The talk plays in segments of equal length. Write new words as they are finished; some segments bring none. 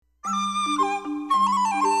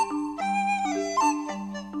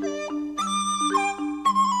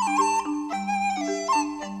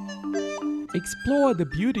explore the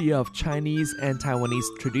beauty of Chinese and Taiwanese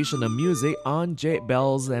traditional music on jade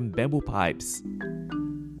bells and bamboo pipes.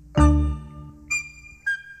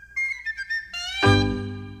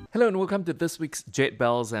 Hello and welcome to this week's Jade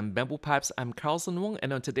Bells and Bamboo Pipes. I'm Carlson Wong,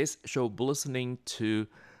 and on today's show, we're listening to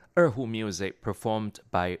Erhu music performed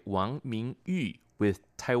by Wang Ming-yu with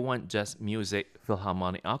Taiwan Jazz Music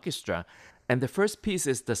Philharmonic Orchestra. And the first piece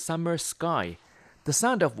is The Summer Sky. The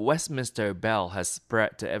sound of Westminster Bell has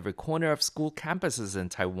spread to every corner of school campuses in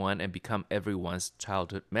Taiwan and become everyone's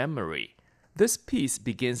childhood memory. This piece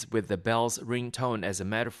begins with the bell's ringtone as a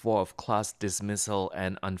metaphor of class dismissal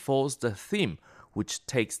and unfolds the theme, which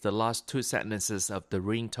takes the last two sentences of the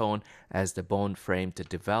ringtone as the bone frame to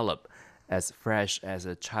develop. As fresh as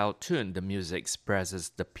a child tune, the music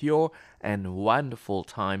expresses the pure and wonderful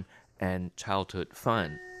time and childhood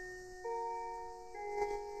fun.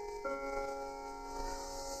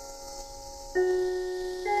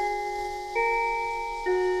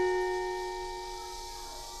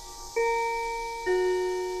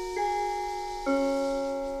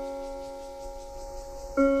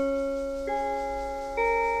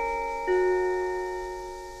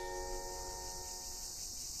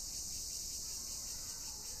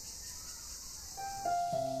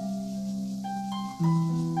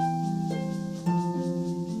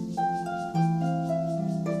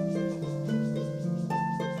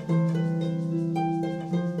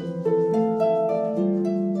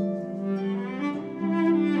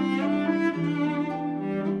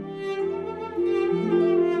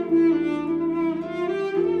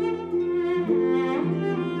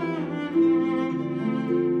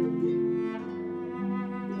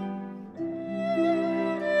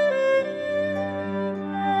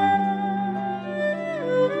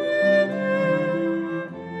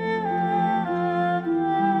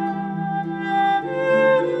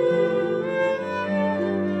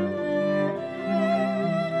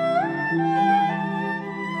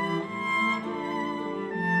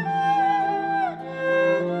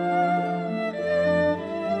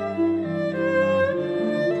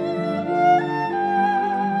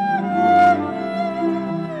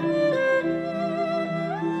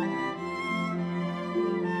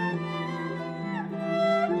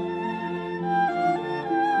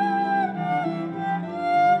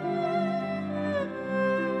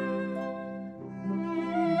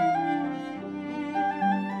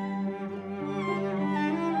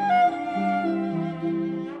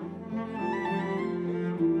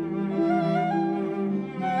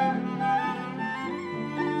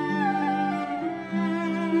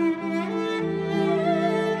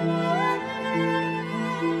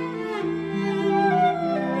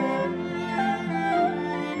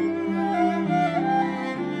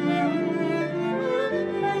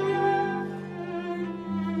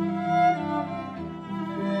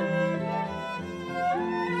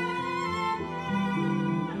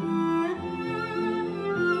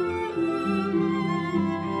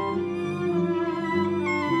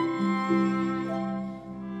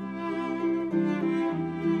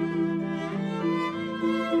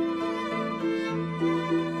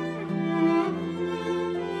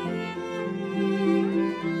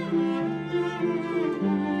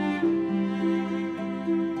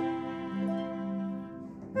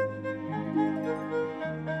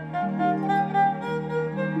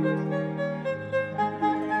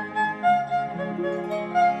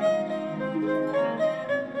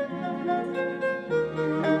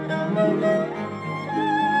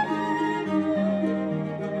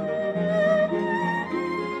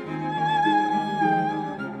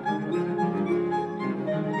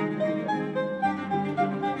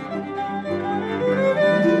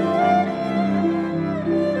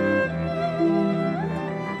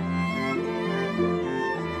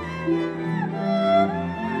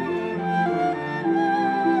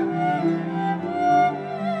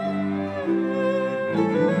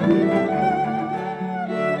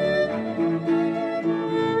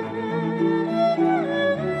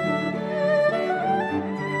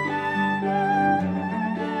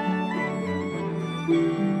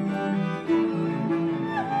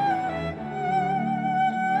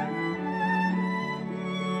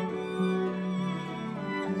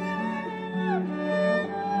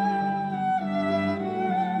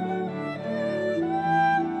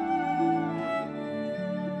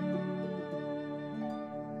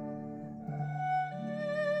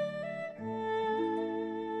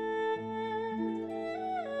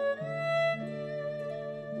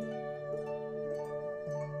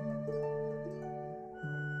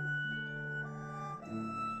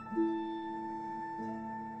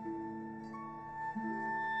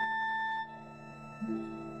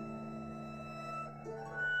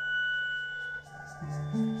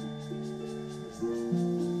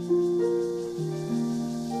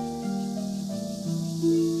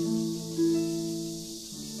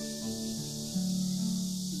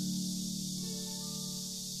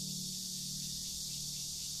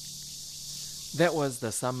 That was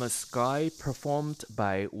The Summer Sky performed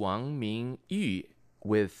by Wang Ming-yu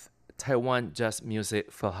with Taiwan Jazz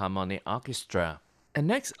Music Philharmonic Orchestra. And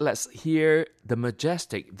next, let's hear The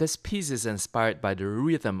Majestic. This piece is inspired by the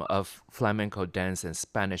rhythm of flamenco dance and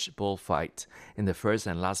Spanish bullfight. In the first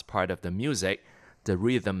and last part of the music, the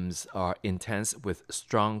rhythms are intense with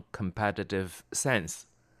strong competitive sense.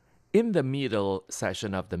 In the middle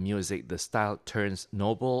section of the music, the style turns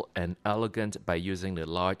noble and elegant by using the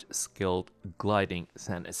large, skilled gliding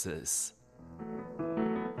sentences.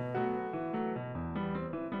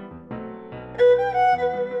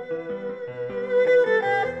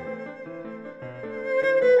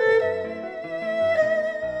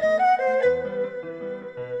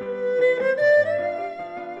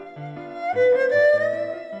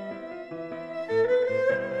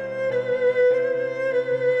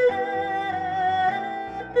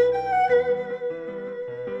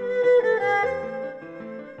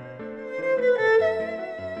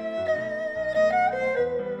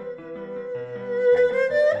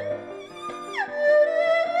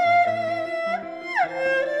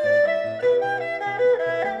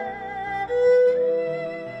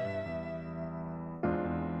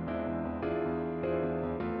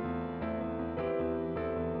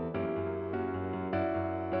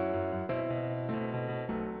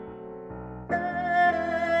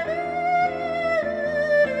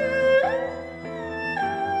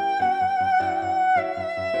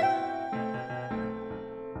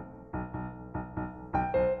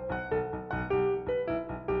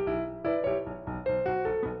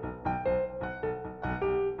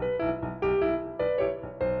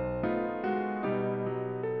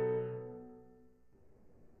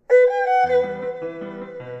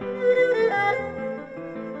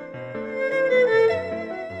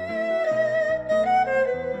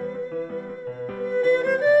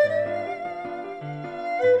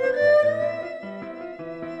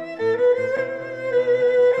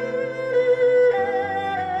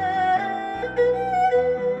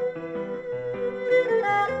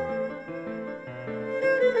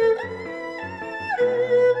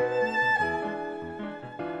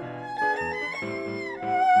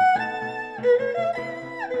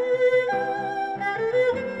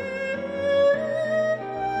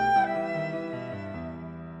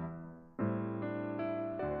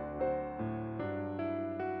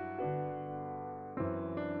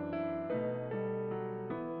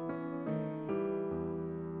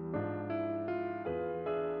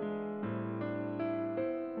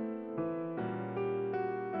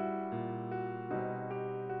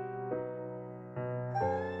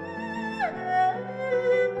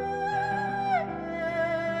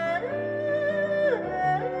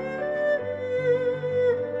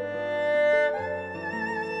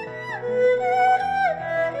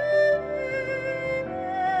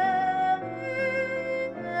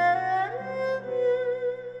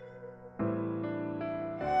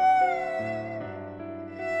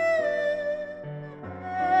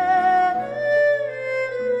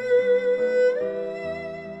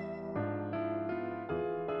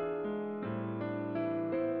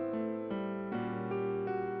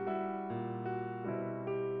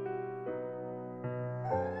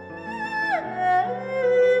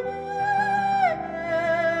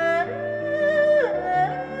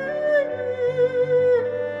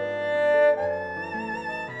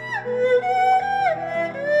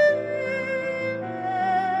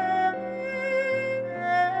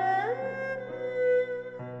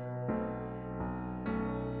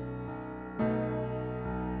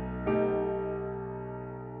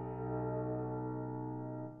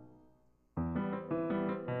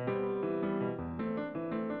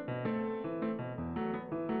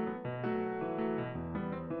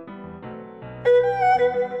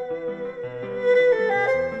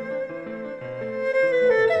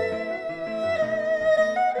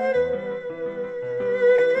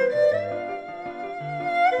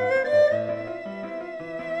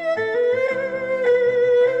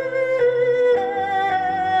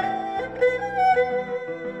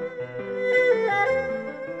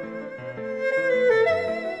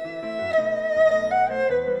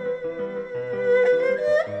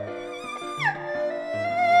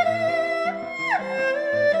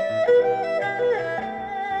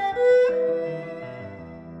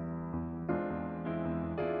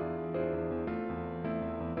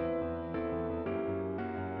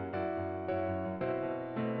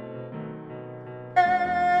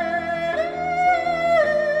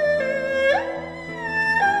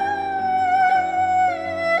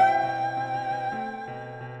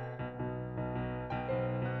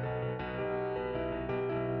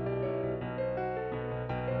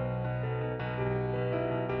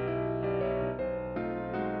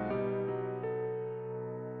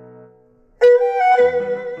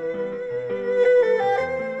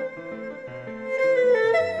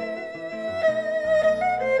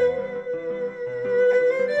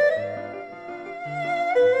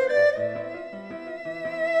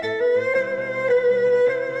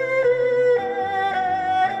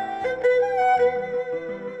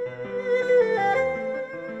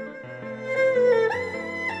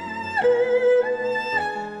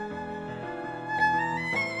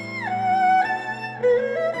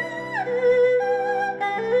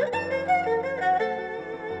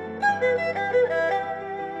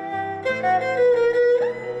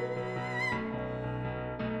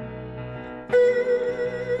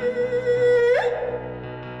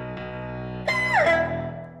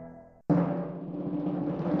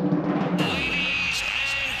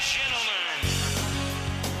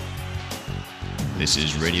 This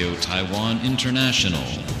is Radio Taiwan International.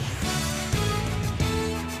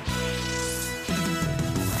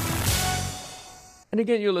 And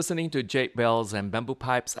again, you're listening to Jade Bells and Bamboo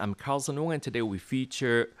Pipes. I'm Carlson Wong, and today we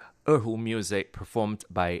feature Erhu music performed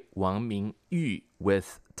by Wang Ming-yu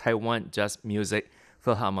with Taiwan Jazz Music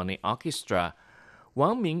Philharmonic Orchestra.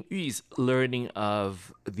 Wang Ming-yu's learning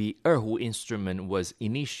of the Erhu instrument was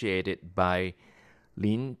initiated by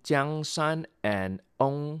Lin Jiangshan and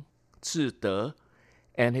Ong Zhide,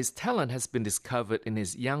 and his talent has been discovered in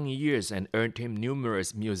his young years and earned him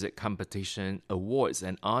numerous music competition awards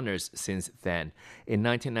and honors since then. In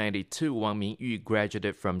 1992, Wang Ming-yu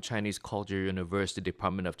graduated from Chinese Culture University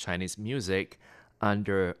Department of Chinese Music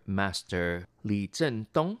under Master Li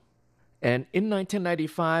Zhendong. And in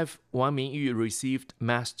 1995, Wang Ming-yu received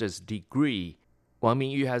master's degree. Wang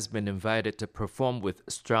Ming-yu has been invited to perform with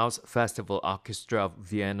Strauss Festival Orchestra of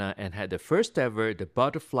Vienna and had the first ever The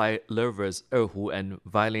Butterfly Lovers Erhu and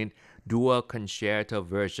Violin Dual Concerto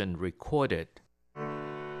version recorded.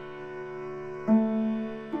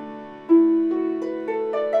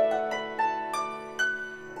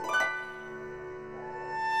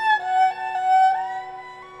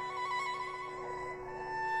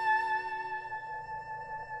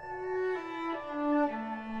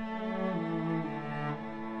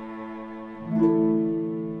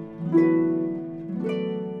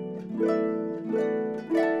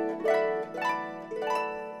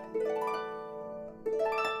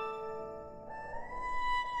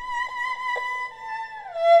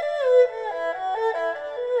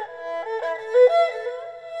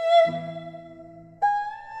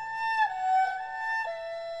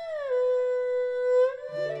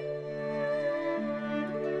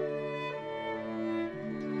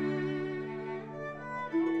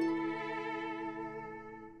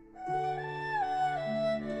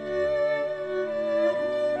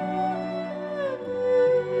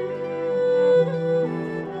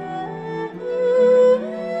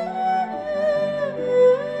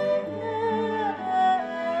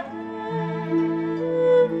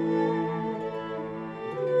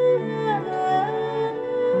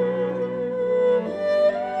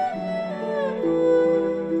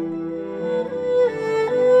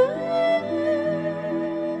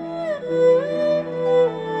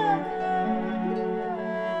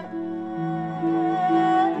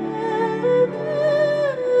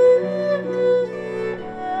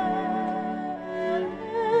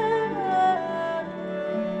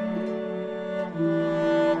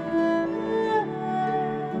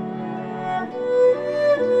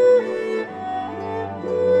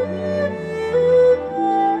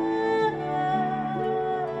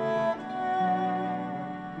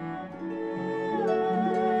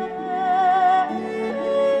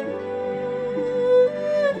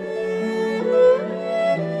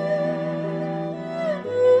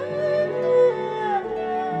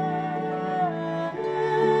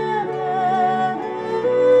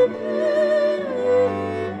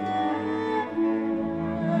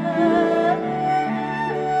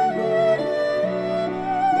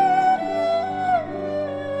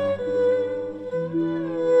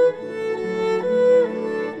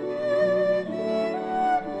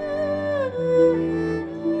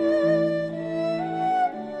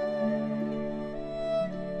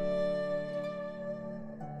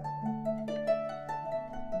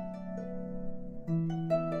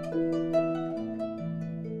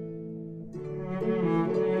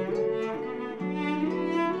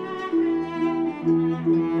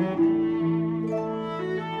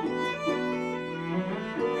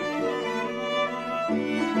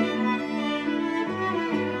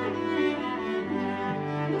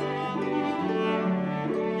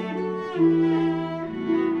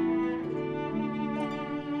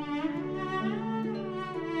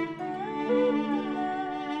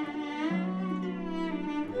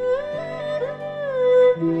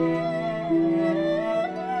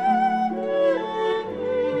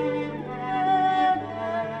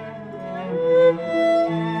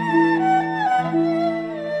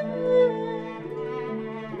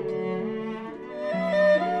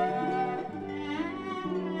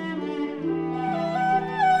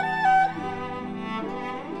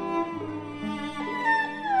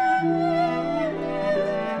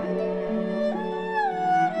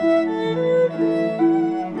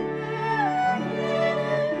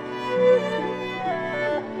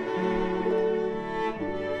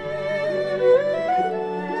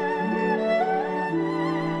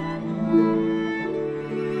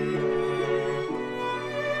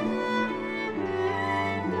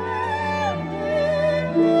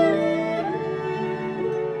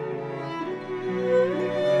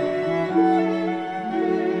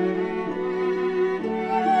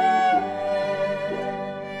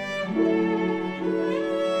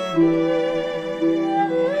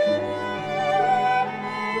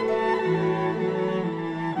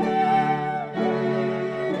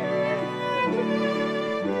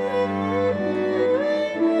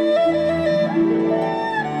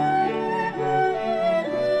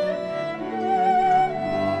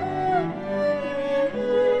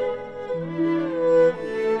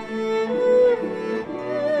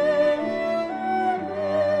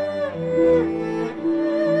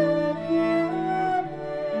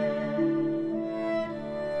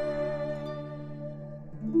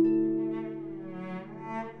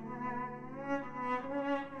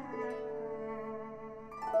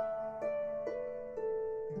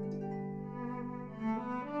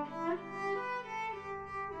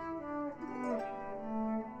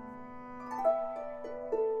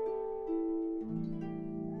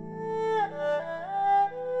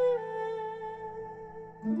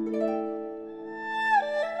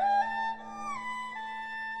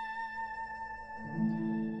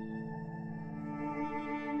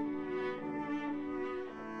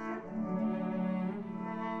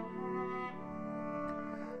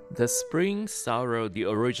 The Spring Sorrow, the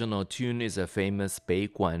original tune, is a famous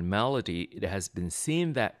Beiguan melody. It has been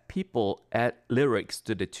seen that people add lyrics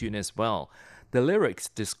to the tune as well. The lyrics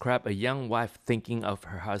describe a young wife thinking of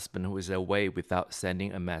her husband who is away without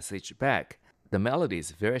sending a message back. The melody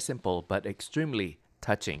is very simple but extremely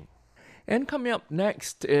touching. And coming up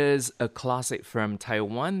next is a classic from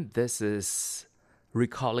Taiwan. This is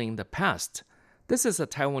Recalling the Past. This is a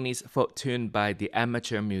Taiwanese folk tune by the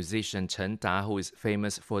amateur musician Chen Da, who is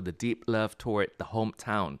famous for the deep love toward the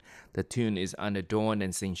hometown. The tune is unadorned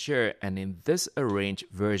and sincere, and in this arranged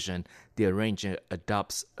version, the arranger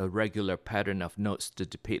adopts a regular pattern of notes to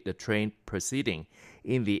depict the train proceeding.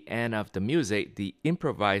 In the end of the music, the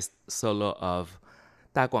improvised solo of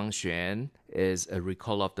Da Guangxuan is a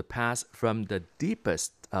recall of the past from the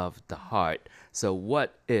deepest of the heart. So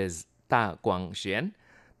what is Da Guangxuan?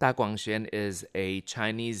 Da Guangxuan is a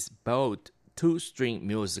Chinese bowed two-string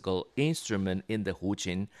musical instrument in the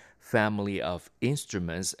Huqin family of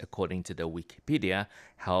instruments, according to the Wikipedia,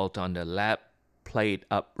 held on the lap, played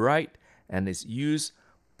upright, and is used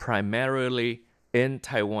primarily in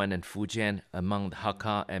Taiwan and Fujian among the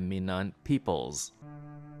Hakka and Minnan peoples.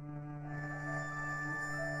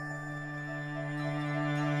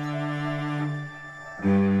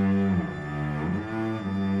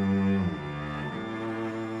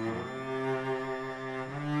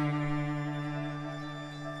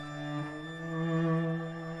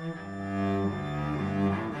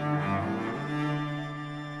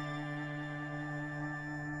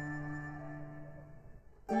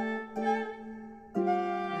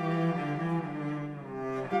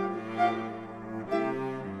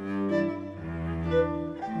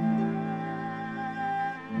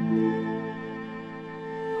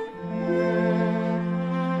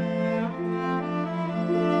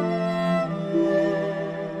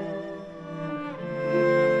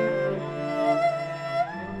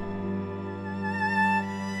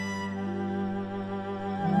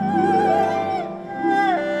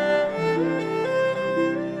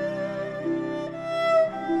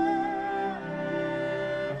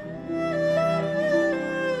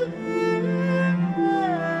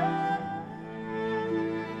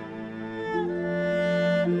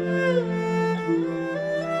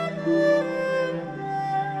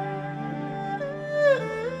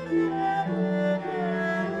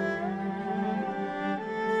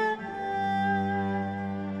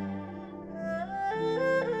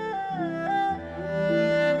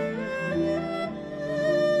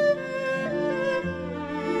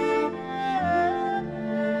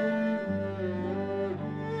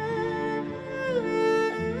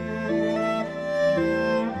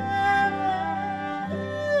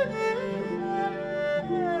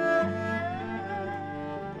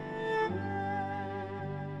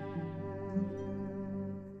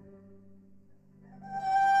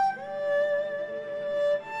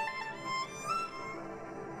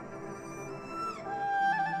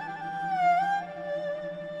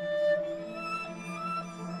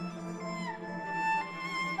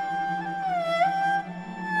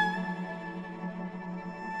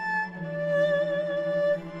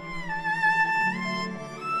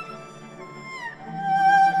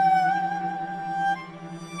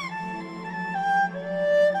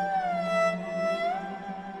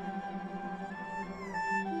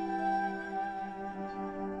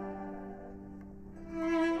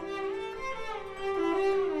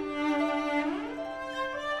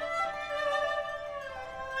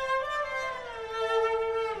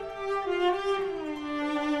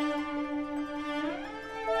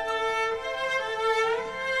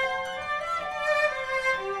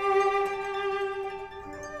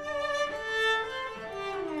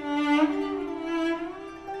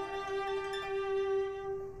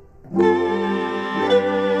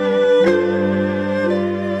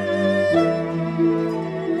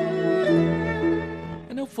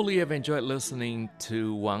 Hopefully you've enjoyed listening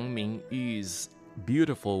to Wang Ming-yu's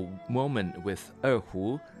beautiful moment with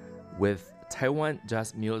Erhu with Taiwan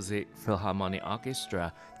Jazz Music Philharmonic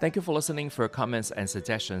Orchestra. Thank you for listening. For comments and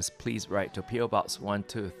suggestions, please write to PO Box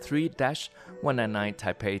 123-199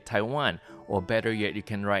 Taipei, Taiwan. Or better yet, you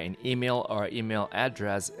can write an email. Our email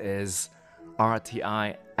address is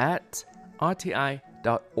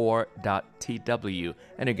rti@rti.org.tw.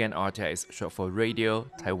 And again, RTI is short for Radio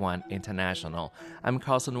Taiwan International. I'm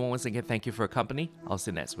Carlson Wong. Once again, thank you for your company. I'll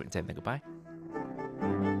see you next week. Say goodbye.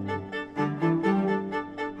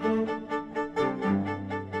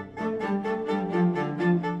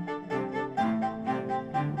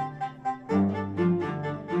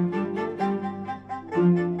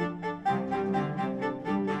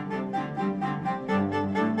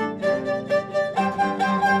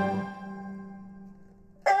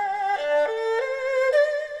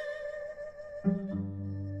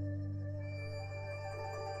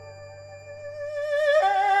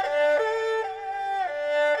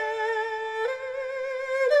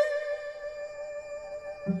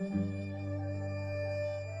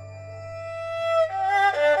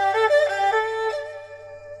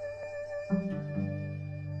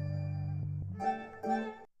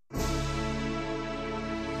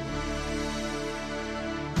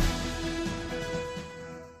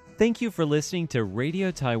 Thank you for listening to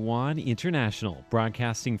Radio Taiwan International,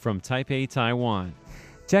 broadcasting from Taipei, Taiwan.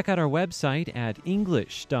 Check out our website at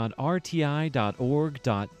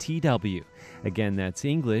english.rti.org.tw. Again, that's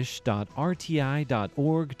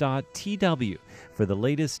english.rti.org.tw for the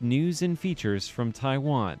latest news and features from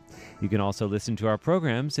Taiwan. You can also listen to our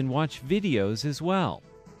programs and watch videos as well.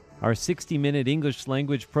 Our 60-minute English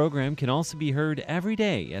language program can also be heard every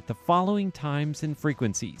day at the following times and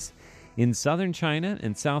frequencies. In southern China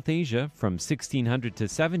and South Asia from 1600 to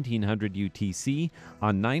 1700 UTC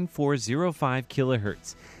on 9405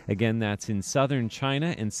 kHz. Again, that's in southern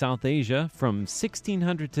China and South Asia from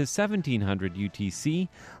 1600 to 1700 UTC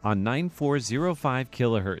on 9405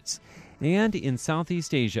 kHz. And in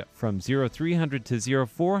Southeast Asia from 0300 to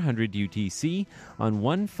 0400 UTC on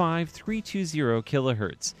 15320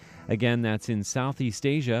 kHz. Again, that's in Southeast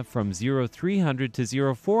Asia from 0300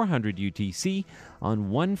 to 0400 UTC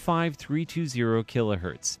on 15320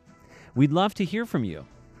 kHz. We'd love to hear from you.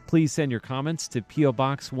 Please send your comments to P.O.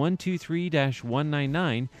 Box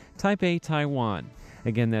 123-199, Taipei, Taiwan.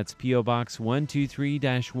 Again, that's P.O. Box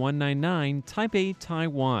 123-199, Taipei,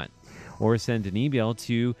 Taiwan. Or send an email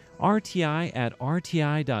to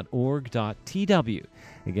rti@rti.org.tw.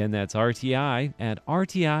 Again, that's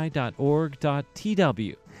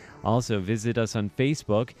rti@rti.org.tw. Also, visit us on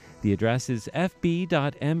Facebook. The address is fb.me/Radio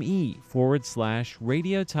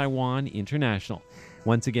Taiwan International.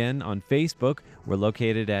 Once again, on Facebook, we're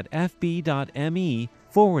located at fb.me/Radio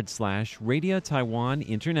Taiwan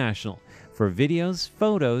International for videos,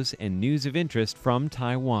 photos, and news of interest from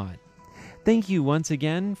Taiwan. Thank you once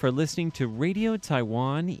again for listening to Radio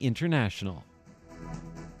Taiwan International.